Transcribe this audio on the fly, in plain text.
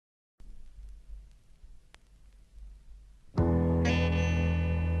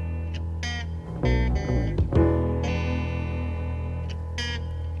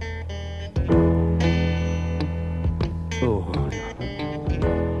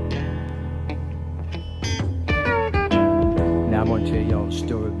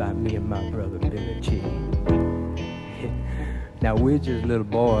about me and my brother Billy T. Now we're just little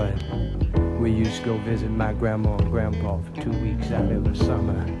boys. We used to go visit my grandma and grandpa for 2 weeks out every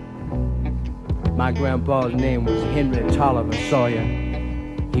summer. My grandpa's name was Henry Tolliver Sawyer.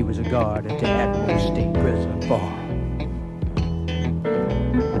 He was a guard at the Atmore State Prison Farm.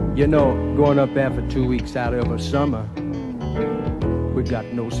 You know, going up there for 2 weeks out every summer, we got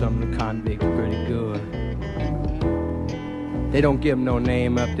to know some of the convicts pretty good. They don't give them no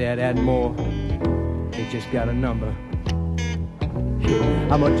name up there at Atmore. They just got a number.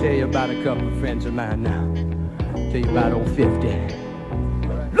 I'm gonna tell you about a couple of friends of mine now. Tell you about old 50.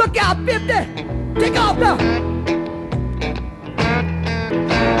 Look out, 50! Take off now!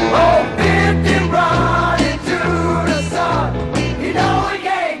 Oh, 50 running to the sun. You know he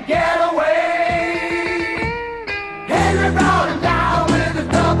can't get away. Henry brought him down with a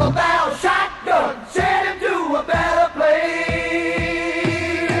double-barrel shotgun, sent him to a better place.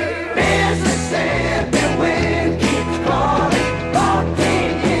 Mississippi wind keeps calling.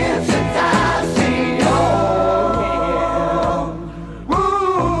 14 years since I see home.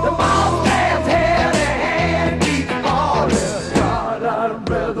 Woo, the boss man's heavy hand keeps falling. God, I'd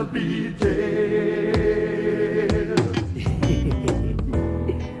rather be dead.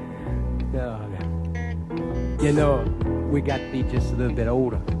 You know, we got to be just a little bit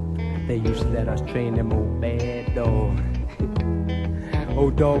older. They used to let us train them old bad dogs.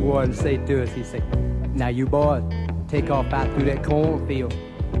 Old dog wanted to say to us, he said, now you boys, take off out through that cornfield.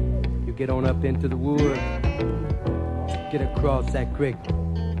 You get on up into the woods. Get across that creek.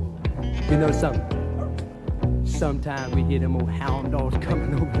 You know something? Sometimes we hear them old hound dogs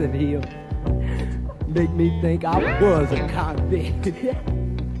coming over the hill. Make me think I was a convict.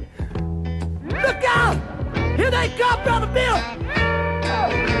 Look out! Here they come, Brother Bill!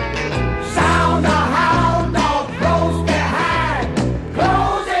 Sound the hound dog close behind,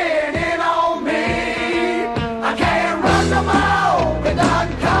 closing in on me. I can't run them all, but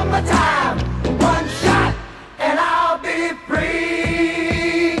done come the time. One shot and I'll be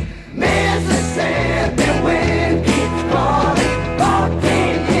free. Mississippi wind keeps calling.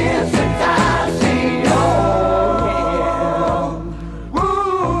 14 years since I see home.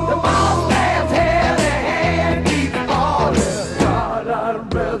 Woo, the boss man's heavy hand keeps falling. God,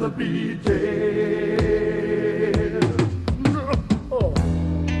 I'd rather be dead.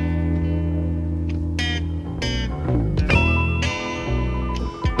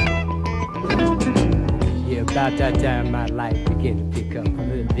 Yeah, about that time my life began to pick up a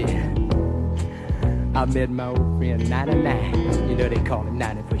little bit. I met my old friend 99. You know they call it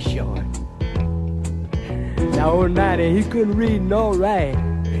 90 for short. Now old 90, he couldn't read nor write.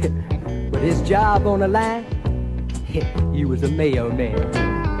 But his job on the line, he was a mailman.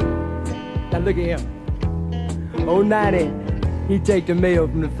 Now look at him. Old 90, he'd take the mail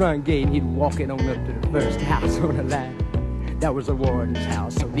from the front gate and he'd walk it on up to the first house on the line. That was the warden's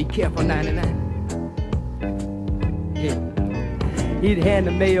house, so be careful, 99. He'd hand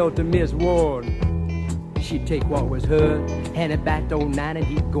the mail to Miss Warden. She'd take what was hers, hand it back to old 90, and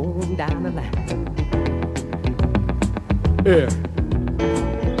he'd go on down the line. Yeah.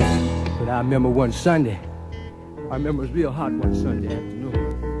 But I remember one Sunday, I remember it was real hot one Sunday afternoon.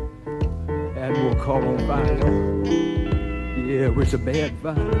 Atmore caught on fire. Yeah, it was a bad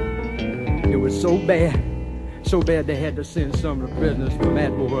fire. It was so bad they had to send some of the prisoners from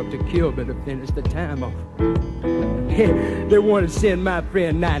Atmore up to Kilby to finish the time off. They wanted to send my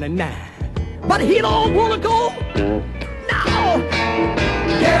friend 99, but he don't want to go. No!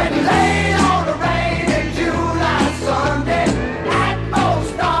 Getting laid on the